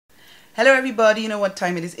Hello everybody, you know what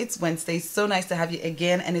time it is. It's Wednesday. So nice to have you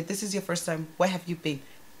again. And if this is your first time, where have you been?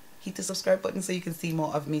 Hit the subscribe button so you can see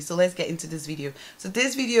more of me. So let's get into this video. So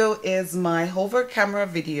this video is my hover camera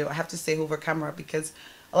video. I have to say hover camera because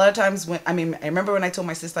a lot of times I remember when I told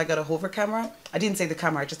my sister I got a hover camera, I didn't say the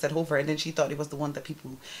camera, I just said hover, and then she thought it was the one that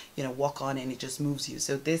people, walk on and it just moves you.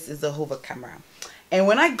 So this is the hover camera. And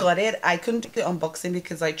when I got it, I couldn't do the unboxing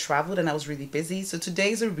because I traveled and I was really busy. So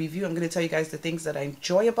today's a review. I'm going to tell you guys the things that I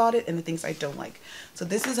enjoy about it and the things I don't like. So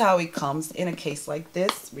this is how it comes in a case like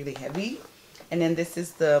this, really heavy. And then this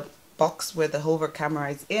is the box where the hover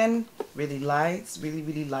camera is in, really light,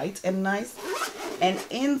 really light and nice. And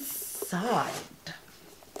inside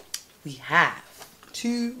we have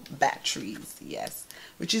 2 batteries, yes,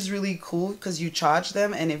 which is really cool because you charge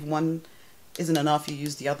them, and if one isn't enough, you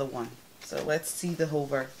use the other one. So let's see the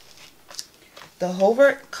hover. The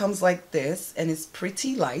hover comes like this and it's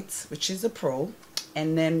pretty light, which is a pro.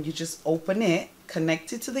 And then you just open it,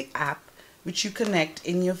 connect it to the app, which you connect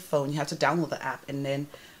in your phone. You have to download the app and then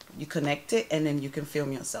you connect it and then you can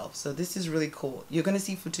film yourself. So this is really cool. You're going to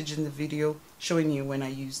see footage in the video showing you when I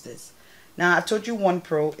use this. Now I've told you one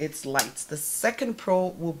pro, it's light. The second pro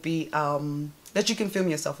will be that you can film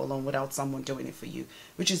yourself alone without someone doing it for you,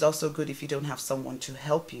 which is also good if you don't have someone to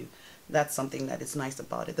help you. That's something that is nice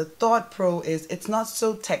about it. The third pro is it's not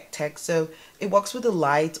so tech, so it works with the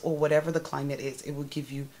light or whatever the climate is. It will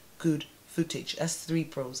give you good footage. That's 3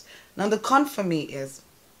 pros. Now the con for me is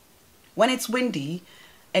when it's windy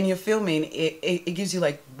and you're filming, it gives you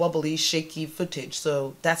like wobbly, shaky footage.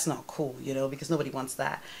 So that's not cool, because nobody wants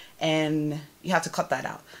that. And you have to cut that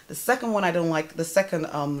out. The second one I don't like, the second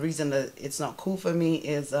reason that it's not cool for me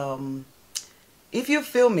is if you're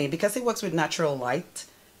filming, because it works with natural light,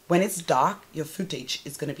 when it's dark, your footage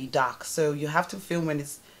is going to be dark. So you have to film when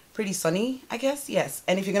it's pretty sunny, I guess. Yes.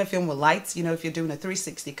 And if you're going to film with lights, if you're doing a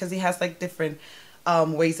 360, because it has like different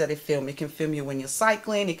ways that it film. It can film you when you're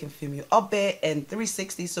cycling. It can film you up it and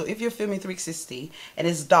 360. So if you're filming 360 and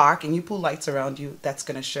it's dark and you pull lights around you, that's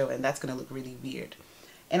going to show and that's going to look really weird.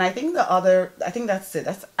 And I think that's it.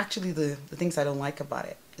 That's actually the things I don't like about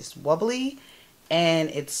it. It's wobbly and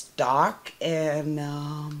it's dark and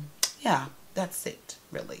yeah, that's it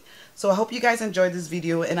really. So I hope you guys enjoyed this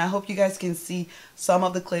video, and I hope you guys can see some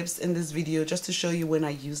of the clips in this video just to show you when I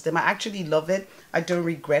use them. I actually love it. I don't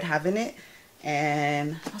regret having it.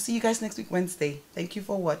 And I'll see you guys next week, Wednesday. Thank you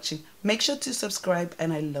for watching. Make sure to subscribe,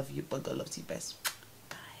 and I love you, but God loves you best.